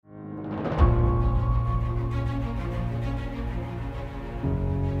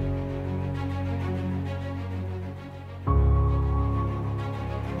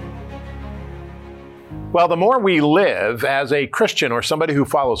Well, the more we live as a Christian or somebody who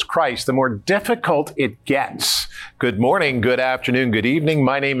follows Christ, the more difficult it gets. Good morning, good afternoon, good evening.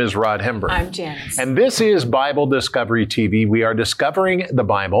 My name is Rod Hember. I'm Janice. And this is Bible Discovery TV. We are discovering the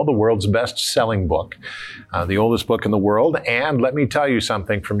Bible, the world's best-selling book, the oldest book in the world. And let me tell you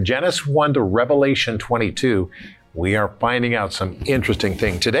something, from Genesis 1 to Revelation 22, we are finding out some interesting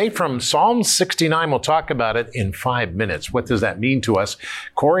things. Today from Psalm 69, we'll talk about it in 5 minutes. What does that mean to us?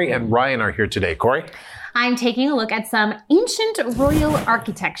 Corey and Ryan are here today. Corey? I'm taking a look at some ancient royal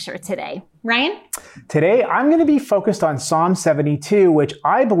architecture today. Ryan? Today, I'm going to be focused on Psalm 72, which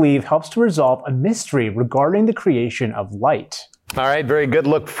I believe helps to resolve a mystery regarding the creation of light. All right, very good.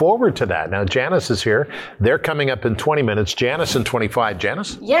 Look forward to that. Now, Janice is here. They're coming up in 20 minutes. Janice in 25.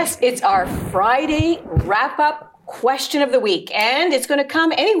 Janice? Yes, it's our Friday wrap-up question of the week, and it's going to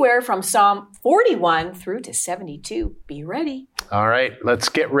come anywhere from Psalm 41 through to 72. Be ready. All right, let's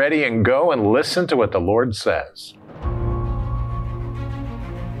get ready and go and listen to what the Lord says.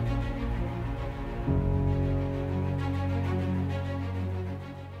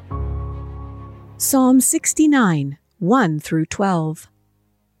 Psalm 69, 1 through 12.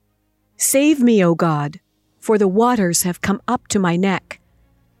 Save me, O God, for the waters have come up to my neck.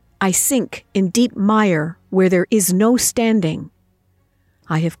 I sink in deep mire where there is no standing.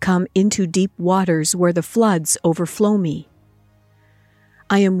 I have come into deep waters where the floods overflow me.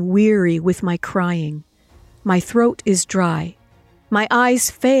 I am weary with my crying. My throat is dry. My eyes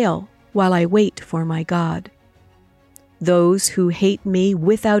fail while I wait for my God. Those who hate me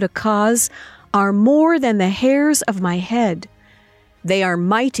without a cause are more than the hairs of my head. They are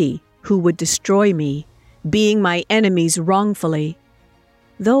mighty who would destroy me, being my enemies wrongfully.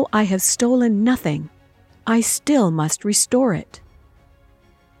 Though I have stolen nothing, I still must restore it.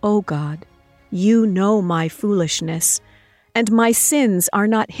 O God, you know my foolishness, and my sins are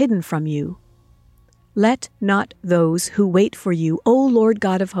not hidden from you. Let not those who wait for you, O Lord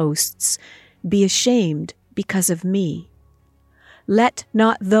God of hosts, be ashamed because of me. Let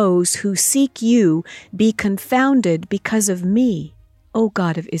not those who seek you be confounded because of me, O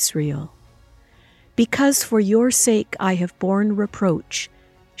God of Israel. Because for your sake I have borne reproach,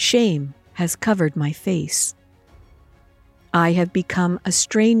 shame has covered my face. I have become a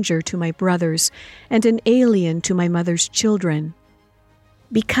stranger to my brothers and an alien to my mother's children.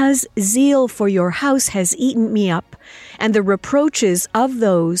 Because zeal for your house has eaten me up, and the reproaches of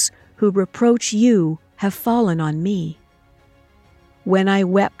those who reproach you have fallen on me. When I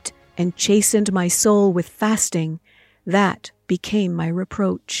wept and chastened my soul with fasting, that became my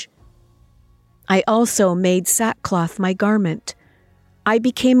reproach. I also made sackcloth my garment. I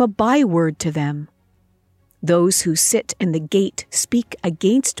became a byword to them. Those who sit in the gate speak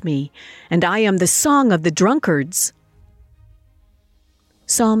against me, and I am the song of the drunkards.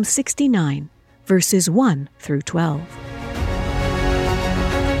 Psalm 69, verses 1 through 12.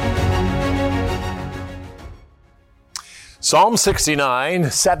 Psalm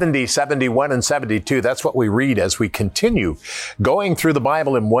 69, 70, 71, and 72. That's what we read as we continue going through the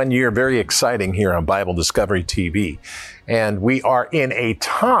Bible in 1 year. Very exciting here on Bible Discovery TV. And we are in a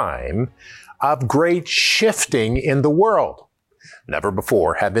time of great shifting in the world. Never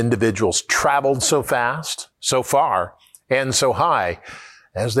before have individuals traveled so fast, so far, and so high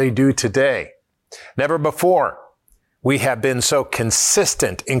as they do today. Never before we have been so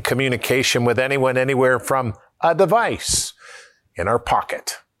consistent in communication with anyone, anywhere from a device in our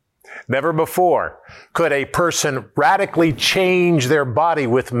pocket. Never before could a person radically change their body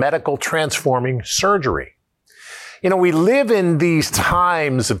with medical transforming surgery. You know, we live in these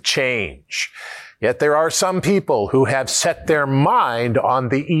times of change, yet there are some people who have set their mind on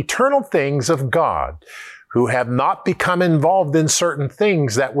the eternal things of God, who have not become involved in certain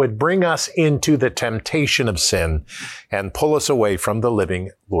things that would bring us into the temptation of sin and pull us away from the living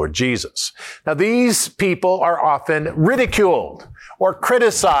Lord Jesus. Now, these people are often ridiculed or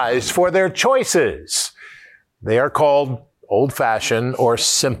criticized for their choices. They are called old-fashioned or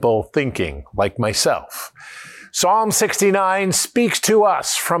simple thinking, like myself. Psalm 69 speaks to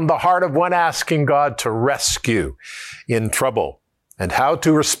us from the heart of one asking God to rescue in trouble, and how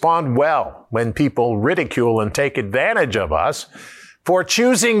to respond well when people ridicule and take advantage of us for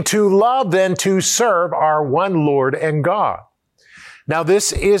choosing to love and to serve our one Lord and God. Now,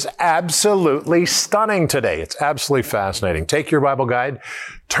 this is absolutely stunning today. It's absolutely fascinating. Take your Bible guide,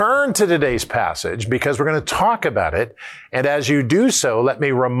 turn to today's passage because we're going to talk about it. And as you do so, let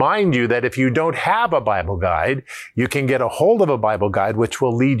me remind you that if you don't have a Bible guide, you can get a hold of a Bible guide, which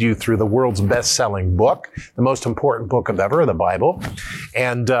will lead you through the world's best-selling book, the most important book of ever, the Bible.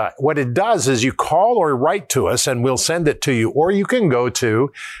 And what it does is you call or write to us and we'll send it to you. Or you can go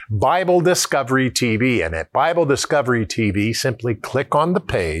to Bible Discovery TV. And at Bible Discovery TV, simply click on the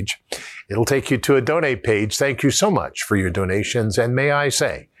page. It'll take you to a donate page. Thank you so much for your donations. And may I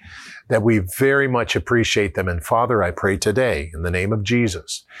say that we very much appreciate them. And Father, I pray today in the name of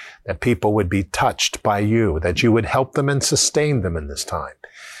Jesus that people would be touched by you, that you would help them and sustain them in this time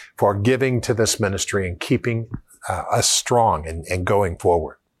for giving to this ministry and keeping us strong and going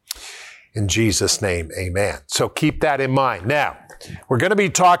forward. In Jesus' name, amen. So keep that in mind. Now, we're going to be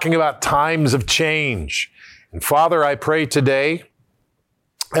talking about times of change. And Father, I pray today,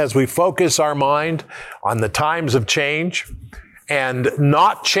 as we focus our mind on the times of change and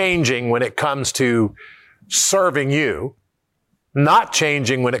not changing when it comes to serving you, not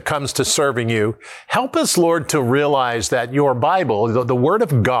changing when it comes to serving you, help us, Lord, to realize that your Bible, the Word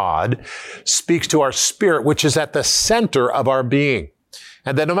of God, speaks to our spirit, which is at the center of our being.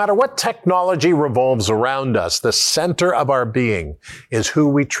 And that no matter what technology revolves around us, the center of our being is who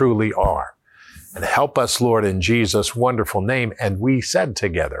we truly are. And help us, Lord, in Jesus' wonderful name. And we said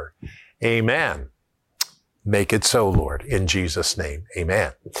together, amen. Make it so, Lord, in Jesus' name.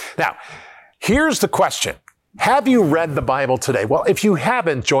 Amen. Now, here's the question. Have you read the Bible today? Well, if you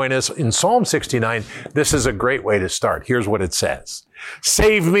haven't, join us in Psalm 69. This is a great way to start. Here's what it says.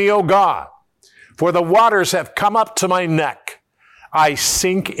 Save me, O God, for the waters have come up to my neck. I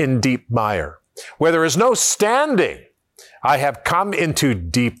sink in deep mire. Where there is no standing, I have come into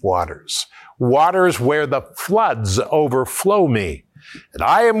deep waters. Waters where the floods overflow me. And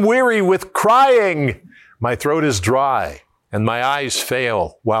I am weary with crying. My throat is dry and my eyes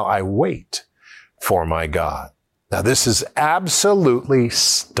fail while I wait for my God. Now, this is absolutely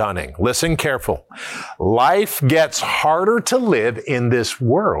stunning. Listen careful. Life gets harder to live in this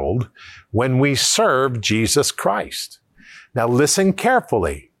world when we serve Jesus Christ. Now, listen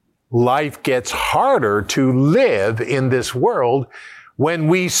carefully. Life gets harder to live in this world when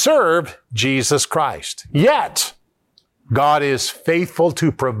we serve Jesus Christ. Yet, God is faithful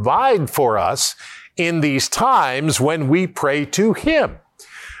to provide for us in these times when we pray to Him.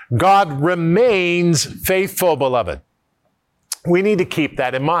 God remains faithful, beloved. We need to keep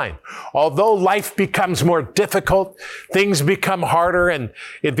that in mind. Although life becomes more difficult, things become harder, and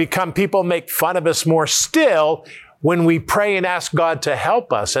people make fun of us more, still, when we pray and ask God to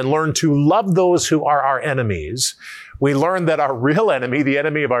help us and learn to love those who are our enemies, we learn that our real enemy, the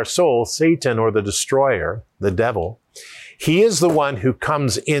enemy of our soul, Satan or the destroyer, the devil, he is the one who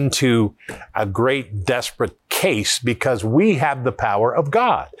comes into a great desperate case because we have the power of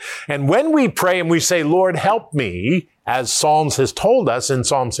God. And when we pray and we say, Lord, help me, as Psalms has told us in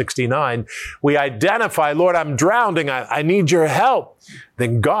Psalm 69, we identify, Lord, I'm drowning. I need your help.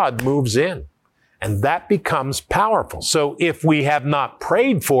 Then God moves in. And that becomes powerful. So if we have not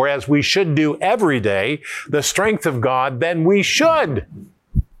prayed for, as we should do every day, the strength of God, then we should.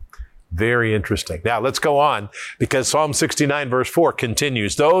 Very interesting. Now let's go on, because Psalm 69 verse 4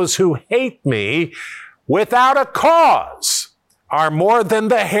 continues. Those who hate me without a cause are more than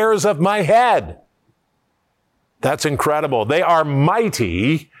the hairs of my head. That's incredible. They are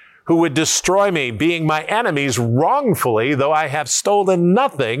mighty who would destroy me, being my enemies wrongfully, though I have stolen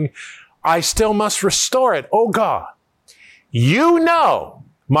nothing, I still must restore it. Oh God, you know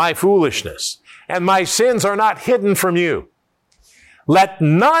my foolishness, and my sins are not hidden from you. Let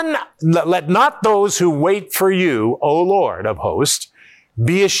not those who wait for you, O Lord of hosts,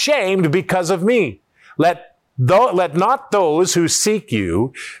 be ashamed because of me. Let not those who seek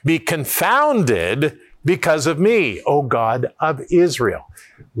you be confounded because of me, O God of Israel.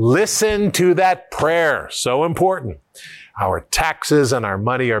 Listen to that prayer. So important. Our taxes and our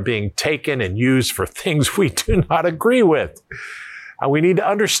money are being taken and used for things we do not agree with. We need to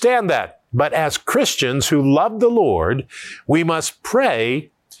understand that. But as Christians who love the Lord, we must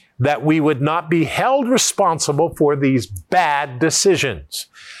pray that we would not be held responsible for these bad decisions,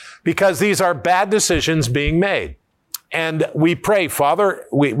 because these are bad decisions being made. And we pray, Father,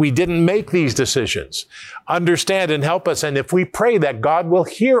 we didn't make these decisions. Understand and help us. And if we pray that, God will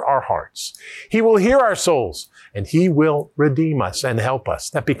hear our hearts, He will hear our souls, and He will redeem us and help us.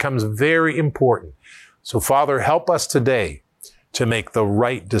 That becomes very important. So, Father, help us today to make the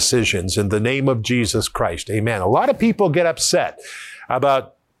right decisions in the name of Jesus Christ. Amen. A lot of people get upset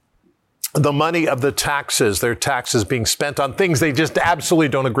about the money of the taxes, their taxes being spent on things they just absolutely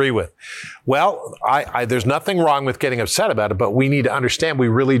don't agree with. Well, there's nothing wrong with getting upset about it, but we need to understand we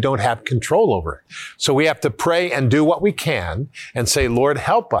really don't have control over it. So we have to pray and do what we can and say, Lord,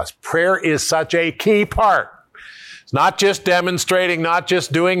 help us. Prayer is such a key part. It's not just demonstrating, not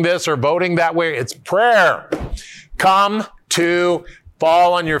just doing this or voting that way. It's prayer. Come to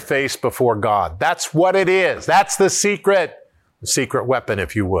fall on your face before God. That's what it is. That's the secret weapon,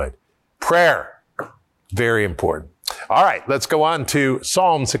 if you would. Prayer. Very important. All right, let's go on to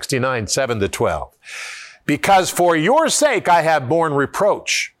Psalm 69, 7-12. Because for your sake I have borne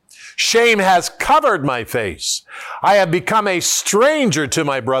reproach. Shame has covered my face. I have become a stranger to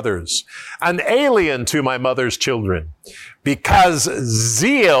my brothers, an alien to my mother's children. Because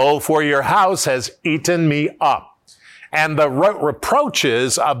zeal for your house has eaten me up, and the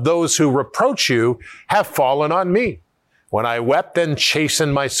reproaches of those who reproach you have fallen on me. When I wept and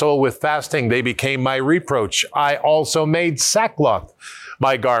chastened my soul with fasting, they became my reproach. I also made sackcloth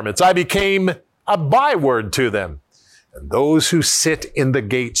my garments. I became a byword to them. And those who sit in the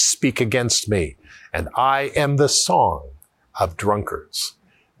gate speak against me, and I am the song of drunkards.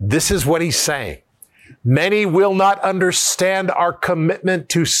 This is what he's saying. Many will not understand our commitment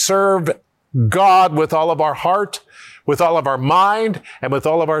to serve God with all of our heart, with all of our mind, and with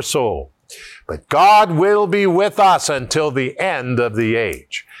all of our soul. But God will be with us until the end of the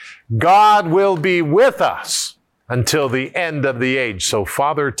age. God will be with us until the end of the age. So,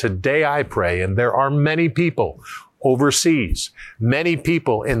 Father, today I pray, and there are many people overseas, many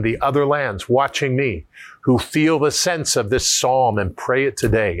people in the other lands watching me who feel the sense of this psalm and pray it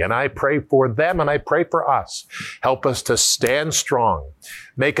today. And I pray for them and I pray for us. Help us to stand strong.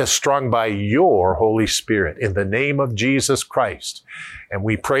 Make us strong by your Holy Spirit in the name of Jesus Christ. And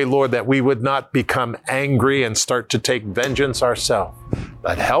we pray, Lord, that we would not become angry and start to take vengeance ourselves,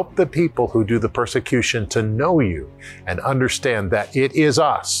 but help the people who do the persecution to know you and understand that it is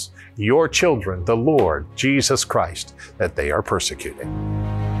us, your children, the Lord Jesus Christ, that they are persecuting.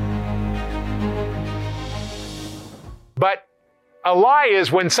 But a lie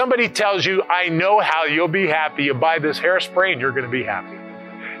is when somebody tells you, I know how you'll be happy. You buy this hairspray and you're going to be happy.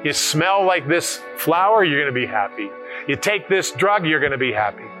 You smell like this flower, you're going to be happy. You take this drug, you're going to be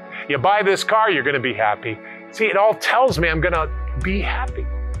happy. You buy this car, you're going to be happy. See, it all tells me I'm going to be happy.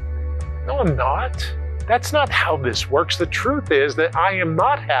 No, I'm not. That's not how this works. The truth is that I am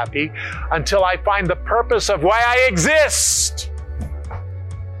not happy until I find the purpose of why I exist.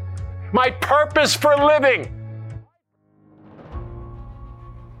 My purpose for living.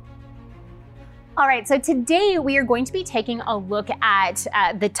 All right, so today we are going to be taking a look at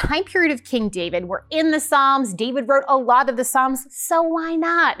the time period of King David. We're in the Psalms. David wrote a lot of the Psalms, so why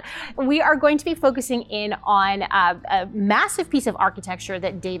not? We are going to be focusing in on a massive piece of architecture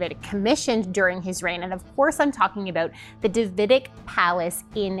that David commissioned during his reign. And of course, I'm talking about the Davidic palace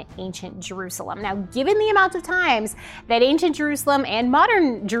in ancient Jerusalem. Now, given the amount of times that ancient Jerusalem and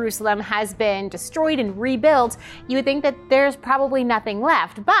modern Jerusalem has been destroyed and rebuilt, you would think that there's probably nothing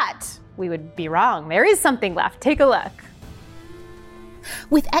left, but we would be wrong. There is something left. Take a look.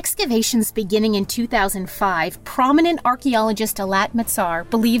 With excavations beginning in 2005, prominent archaeologist Alat Matzar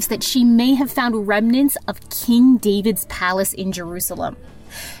believes that she may have found remnants of King David's palace in Jerusalem.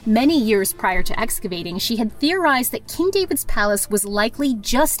 Many years prior to excavating, she had theorized that King David's palace was likely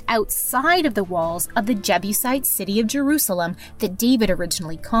just outside of the walls of the Jebusite city of Jerusalem that David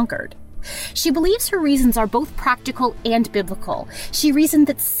originally conquered. She believes her reasons are both practical and biblical. She reasoned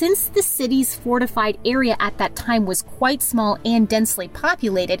that since the city's fortified area at that time was quite small and densely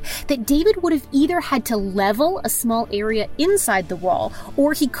populated, that David would have either had to level a small area inside the wall,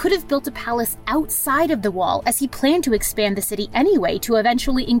 or he could have built a palace outside of the wall, as he planned to expand the city anyway to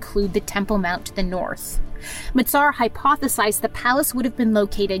eventually include the Temple Mount to the north. Matzar hypothesized the palace would have been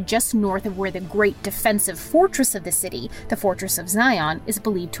located just north of where the great defensive fortress of the city, the Fortress of Zion, is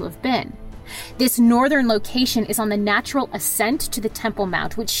believed to have been. This northern location is on the natural ascent to the Temple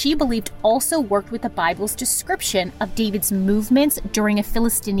Mount, which she believed also worked with the Bible's description of David's movements during a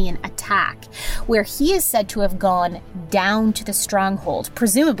Philistinian attack, where he is said to have gone down to the stronghold,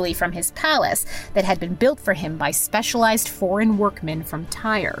 presumably from his palace that had been built for him by specialized foreign workmen from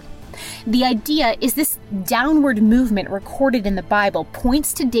Tyre. The idea is this downward movement recorded in the Bible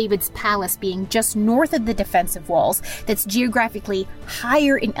points to David's palace being just north of the defensive walls that's geographically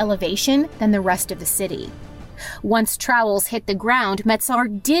higher in elevation than the rest of the city. Once trowels hit the ground,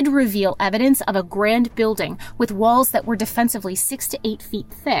 Matzar did reveal evidence of a grand building with walls that were defensively 6 to 8 feet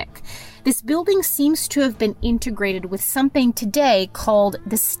thick. This building seems to have been integrated with something today called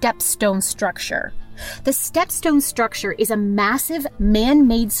the stepstone structure. The stepstone structure is a massive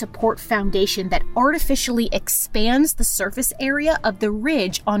man-made support foundation that artificially expands the surface area of the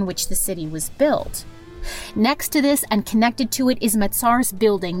ridge on which the city was built. Next to this and connected to it is Matsar's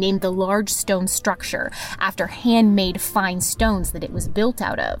building named the Large Stone Structure, after handmade fine stones that it was built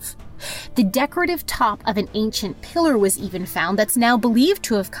out of. The decorative top of an ancient pillar was even found that's now believed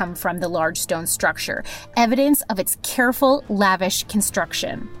to have come from the large stone structure, evidence of its careful, lavish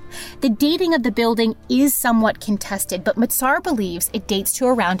construction. The dating of the building is somewhat contested, but Matsar believes it dates to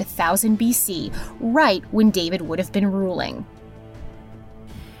around 1000 BC, right when David would have been ruling.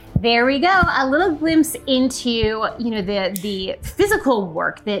 There we go. A little glimpse into, the physical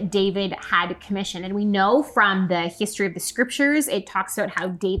work that David had commissioned. And we know from the history of the scriptures, it talks about how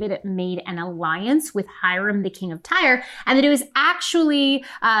David made an alliance with Hiram, the king of Tyre, and that it was actually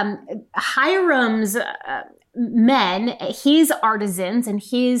Hiram's men, his artisans and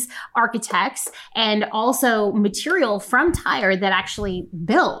his architects, and also material from Tyre that actually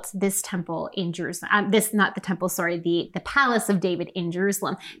built this temple in Jerusalem. The palace of David in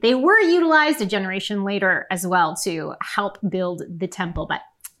Jerusalem. They were utilized a generation later as well to help build the temple, but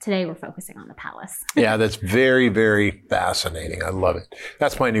today we're focusing on the palace. Yeah, that's very, very fascinating. I love it.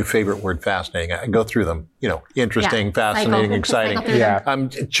 That's my new favorite word, fascinating. I go through them, interesting, fascinating, exciting. Yeah. I'm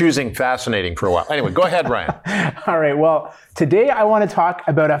choosing fascinating for a while. Anyway, go ahead, Ryan. All right. Well, today I want to talk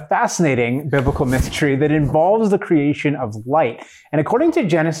about a fascinating biblical mystery that involves the creation of light. And according to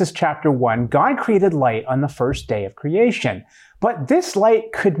Genesis chapter 1, God created light on the first day of creation. But this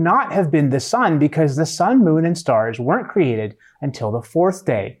light could not have been the sun because the sun, moon, and stars weren't created until the fourth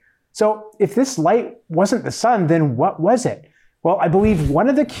day. So if this light wasn't the sun, then what was it? Well, I believe one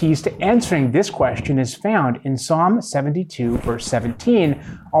of the keys to answering this question is found in Psalm 72, verse 17,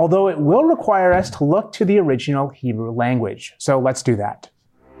 although it will require us to look to the original Hebrew language. So let's do that.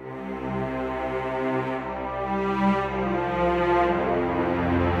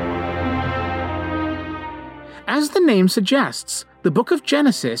 As the name suggests, the book of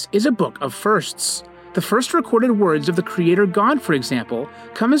Genesis is a book of firsts. The first recorded words of the Creator God, for example,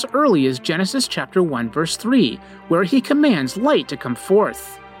 come as early as Genesis chapter 1, verse 3, where he commands light to come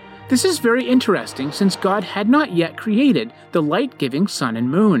forth. This is very interesting since God had not yet created the light-giving sun and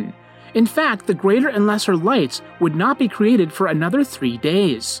moon. In fact, the greater and lesser lights would not be created for another 3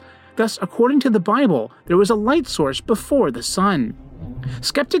 days. Thus, according to the Bible, there was a light source before the sun.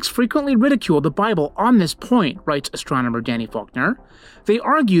 Skeptics frequently ridicule the Bible on this point, writes astronomer Danny Faulkner. They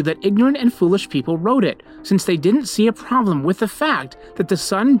argue that ignorant and foolish people wrote it, since they didn't see a problem with the fact that the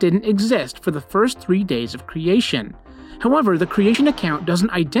sun didn't exist for the first 3 days of creation. However, the creation account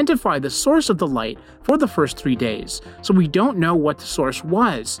doesn't identify the source of the light for the first 3 days, so we don't know what the source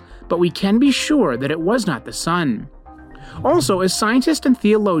was, but we can be sure that it was not the sun. Also, as scientist and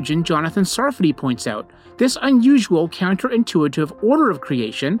theologian Jonathan Sarfati points out, this unusual counterintuitive order of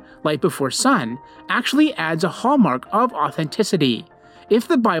creation, light before sun, actually adds a hallmark of authenticity. If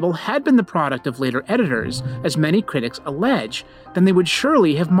the Bible had been the product of later editors, as many critics allege, then they would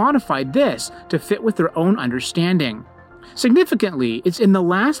surely have modified this to fit with their own understanding. Significantly, it's in the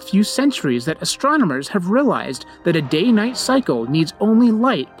last few centuries that astronomers have realized that a day-night cycle needs only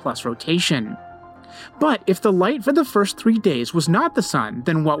light plus rotation. But if the light for the first 3 days was not the sun,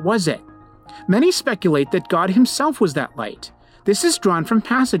 then what was it? Many speculate that God himself was that light. This is drawn from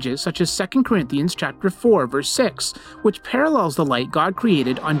passages such as 2 Corinthians chapter 4, verse 6, which parallels the light God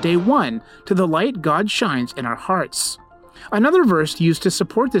created on day 1 to the light God shines in our hearts. Another verse used to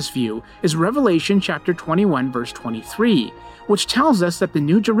support this view is Revelation chapter 21, verse 23, which tells us that the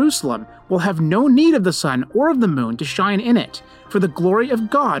New Jerusalem will have no need of the sun or of the moon to shine in it, for the glory of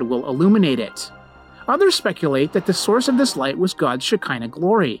God will illuminate it. Others speculate that the source of this light was God's Shekinah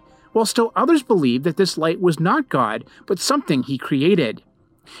glory, while still others believe that this light was not God, but something he created.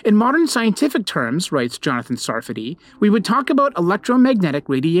 In modern scientific terms, writes Jonathan Sarfati, we would talk about electromagnetic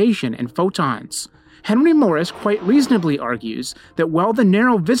radiation and photons. Henry Morris quite reasonably argues that while the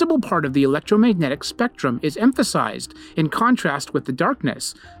narrow visible part of the electromagnetic spectrum is emphasized in contrast with the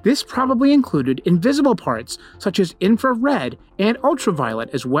darkness, this probably included invisible parts such as infrared and ultraviolet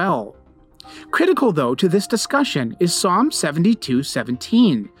as well. Critical, though, to this discussion is Psalm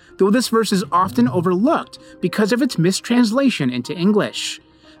 72:17, though this verse is often overlooked because of its mistranslation into English.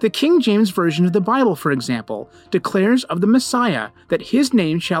 The King James Version of the Bible, for example, declares of the Messiah that his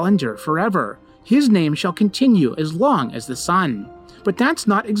name shall endure forever. His name shall continue as long as the sun. But that's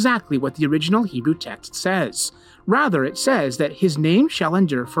not exactly what the original Hebrew text says. Rather, it says that his name shall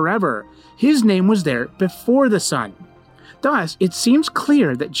endure forever. His name was there before the sun. Thus, it seems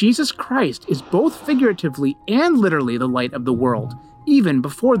clear that Jesus Christ is both figuratively and literally the light of the world, even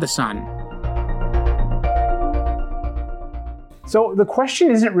before the sun. So the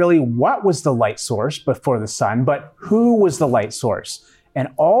question isn't really what was the light source before the sun, but who was the light source? And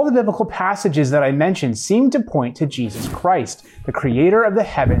all the biblical passages that I mentioned seem to point to Jesus Christ, the creator of the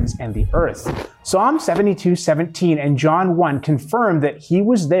heavens and the earth. Psalm 72:17 and John 1 confirm that he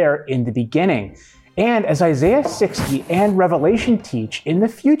was there in the beginning. And as Isaiah 60 and Revelation teach, in the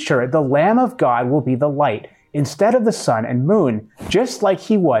future, the Lamb of God will be the light instead of the sun and moon, just like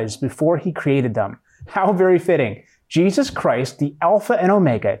he was before he created them. How very fitting. Jesus Christ, the Alpha and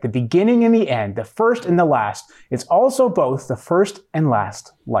Omega, the beginning and the end, the first and the last, is also both the first and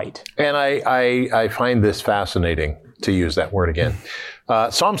last light. And I find this fascinating, to use that word again.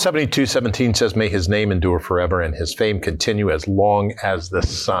 Psalm 72:17 says, may his name endure forever and his fame continue as long as the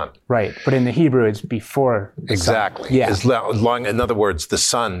sun. Right, but in the Hebrew, it's before the exactly. sun. Yeah. As long, in other words, the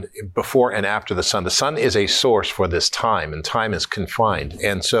sun, before and after the sun. The sun is a source for this time, and time is confined.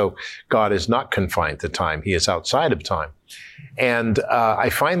 And so God is not confined to time. He is outside of time. And I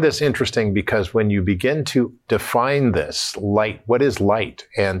find this interesting because when you begin to define this, light, what is light?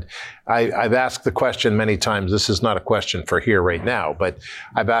 And I've asked the question many times, this is not a question for here right now, but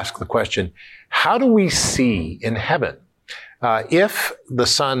I've asked the question, how do we see in heaven? If the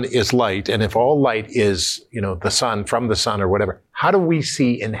sun is light, and if all light is, the sun, from the sun or whatever, how do we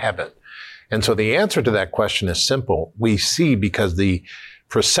see in heaven? And so the answer to that question is simple. We see because the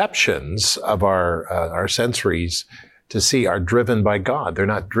perceptions of our sensories to see are driven by God. They're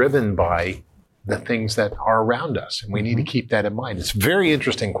not driven by the things that are around us. And we need to keep that in mind. It's a very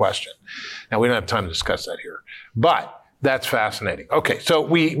interesting question. Now, we don't have time to discuss that here, but that's fascinating. Okay, so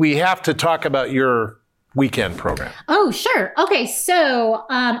we have to talk about your weekend program. Oh, sure. Okay, so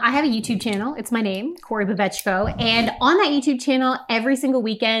I have a YouTube channel. It's my name, Corey Bavechko. And on that YouTube channel, every single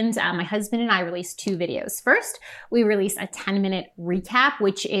weekend, my husband and I release 2 videos. First, we release a 10-minute recap,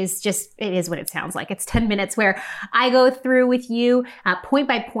 which is it is what it sounds like. It's 10 minutes where I go through with you point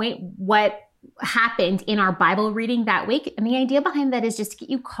by point what happened in our Bible reading that week. And the idea behind that is just to get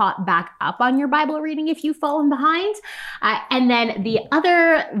you caught back up on your Bible reading if you've fallen behind. And then the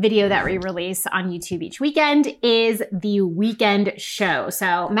other video that we release on YouTube each weekend is the weekend show.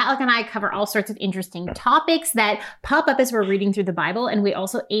 So Matlock and I cover all sorts of interesting topics that pop up as we're reading through the Bible. And we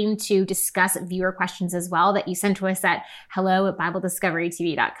also aim to discuss viewer questions as well that you send to us at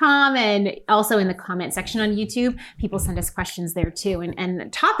hello@BibleDiscoveryTV.com. And also in the comment section on YouTube, people send us questions there too.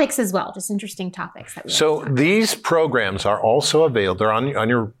 And topics as well, just interesting topics that we So these programs are also available. They're on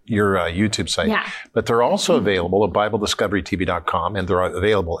your YouTube site, but they're also available at BibleDiscoveryTV.com, and they're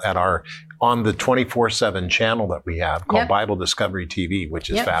available at on the 24/7 channel that we have called Bible Discovery TV, which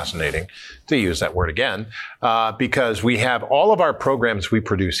is fascinating to use that word again, because we have all of our programs we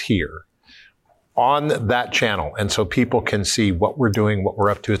produce here on that channel. And so people can see what we're doing, what we're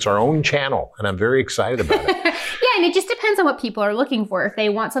up to. It's our own channel, and I'm very excited about it. Yeah, and it just depends on what people are looking for. If they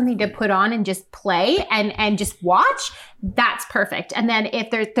want something to put on and just play and just watch, that's perfect. And then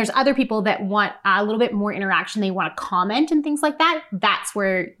if there's other people that want a little bit more interaction, they want to comment and things like that, that's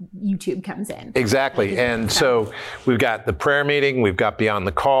where YouTube comes in. Exactly. And so we've got the prayer meeting, we've got Beyond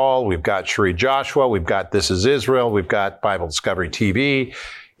the Call, we've got Cherie Joshua, we've got This is Israel, we've got Bible Discovery TV.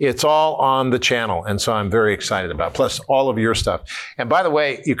 It's all on the channel, and so I'm very excited about it, plus all of your stuff. And by the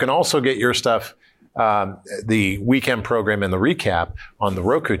way, you can also get your stuff, the weekend program and the recap on the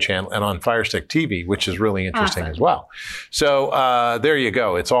Roku channel and on Fire Stick TV, which is really interesting as well. So there you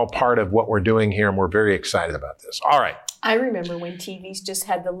go. It's all part of what we're doing here, and we're very excited about this. All right. I remember when TVs just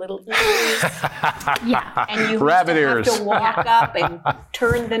had the little ears. And you rabbit ears. Have to walk up and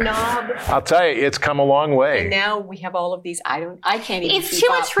turn the knob. I'll tell you, it's come a long way. And now we have all of these. I can't even. It's too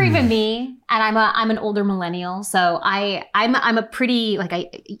much for even me, and I'm an older millennial, so I'm a pretty I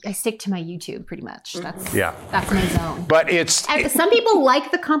stick to my YouTube pretty much. That's my zone. But some people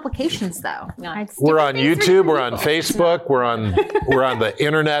like the complications though. We're on YouTube, we're on Facebook, we're on the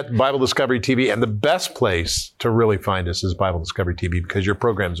internet, Bible Discovery TV, and the best place to really find us is Bible Discovery TV because your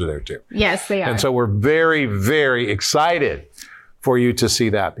programs are there too. Yes, they are. And so we're very, very excited for you to see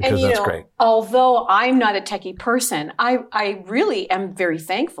that because that's great. Although I'm not a techie person, I really am very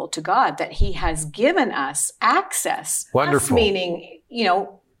thankful to God that He has given us access. Wonderful. Us meaning,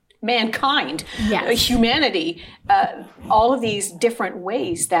 mankind, humanity, all of these different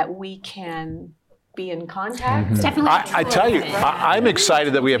ways that we can be in contact. Definitely. I tell you, I'm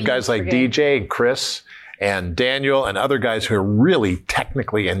excited that we have guys like DJ and Chris and Daniel and other guys who are really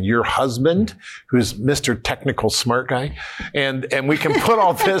technically, and your husband, who's Mr. Technical Smart Guy. And we can put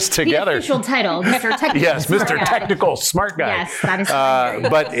all this together. The official title, Mr. Technical Yes, Smart Mr. Guy. Technical Smart Guy. Yes, that is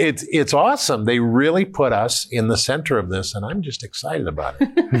but it's awesome. They really put us in the center of this, and I'm just excited about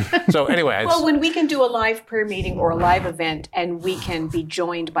it. So anyway. Well, when we can do a live prayer meeting or a live event, and we can be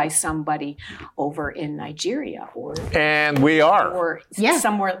joined by somebody over in Nigeria and we are. or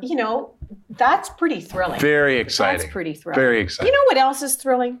somewhere, that's pretty thrilling. Very exciting. That's pretty thrilling. Very exciting. You know what else is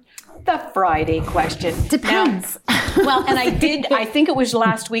thrilling? The Friday question. Depends. Well, and I think it was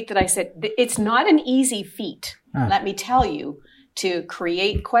last week that I said, it's not an easy feat, let me tell you, to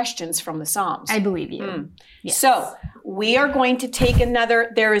create questions from the Psalms. I believe you. Yes. So we are going to take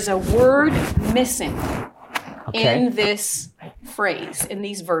there is a word missing in this phrase, in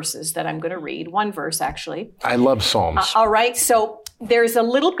these verses that I'm going to read. One verse, actually. I love Psalms. All right. So there's a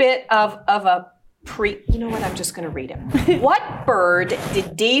little bit of a you know what? I'm just going to read it. What bird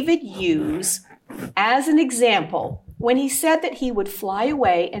did David use as an example when he said that he would fly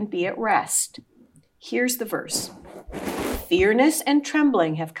away and be at rest? Here's the verse. Fearness and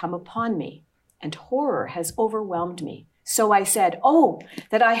trembling have come upon me, and horror has overwhelmed me. So I said, oh,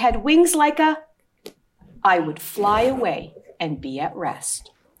 that I had wings like I would fly away and be at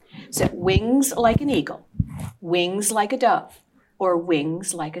rest. So wings like an eagle, wings like a dove, or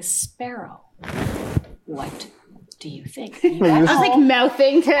wings like a sparrow. What do you think? I was like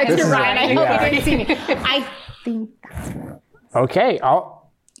mouthing to Ryan. I hope yeah. you didn't see me. I think that's right. Okay,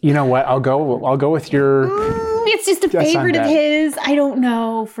 you know what? I'll go with your. It's just a favorite of his. I don't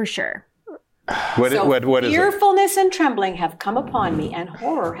know for sure. What is it? Fearfulness and trembling have come upon me, and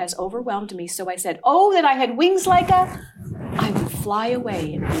horror has overwhelmed me. So I said, oh, that I had wings like I would fly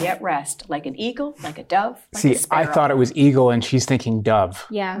away and be at rest, like an eagle, like a dove, like a sparrow. I thought it was eagle, and she's thinking dove.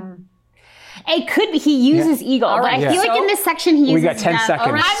 Yeah. It could be. He uses eagle, but I feel like in this section he uses We got 10 dove. seconds.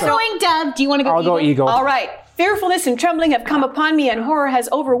 All right, I'm going dove. Do you want to go I'll eagle? go eagle. All right. Fearfulness and trembling have come upon me, and horror has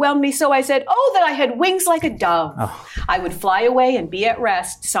overwhelmed me. So I said, oh, that I had wings like a dove. Oh. I would fly away and be at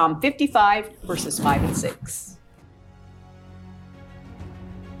rest. Psalm 55, verses 5 and 6.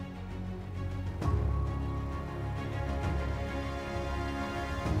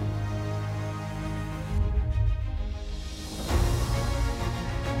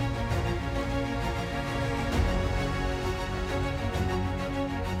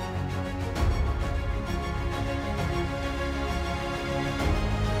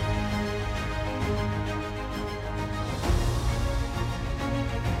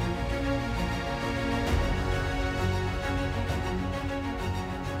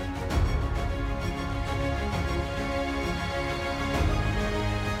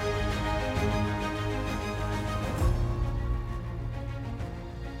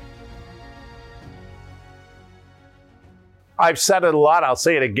 I've said it a lot. I'll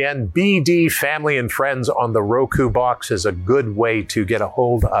say it again. BD Family and Friends on the Roku box is a good way to get a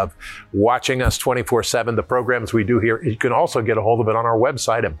hold of watching us 24/7. The programs we do here, you can also get a hold of it on our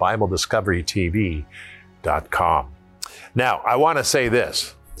website at BibleDiscoveryTV.com. Now, I want to say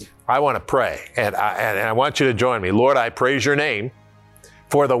this. I want to pray, and I want you to join me. Lord, I praise your name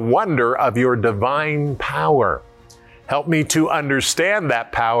for the wonder of your divine power. Help me to understand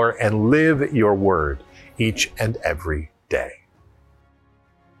that power and live your word each and every day.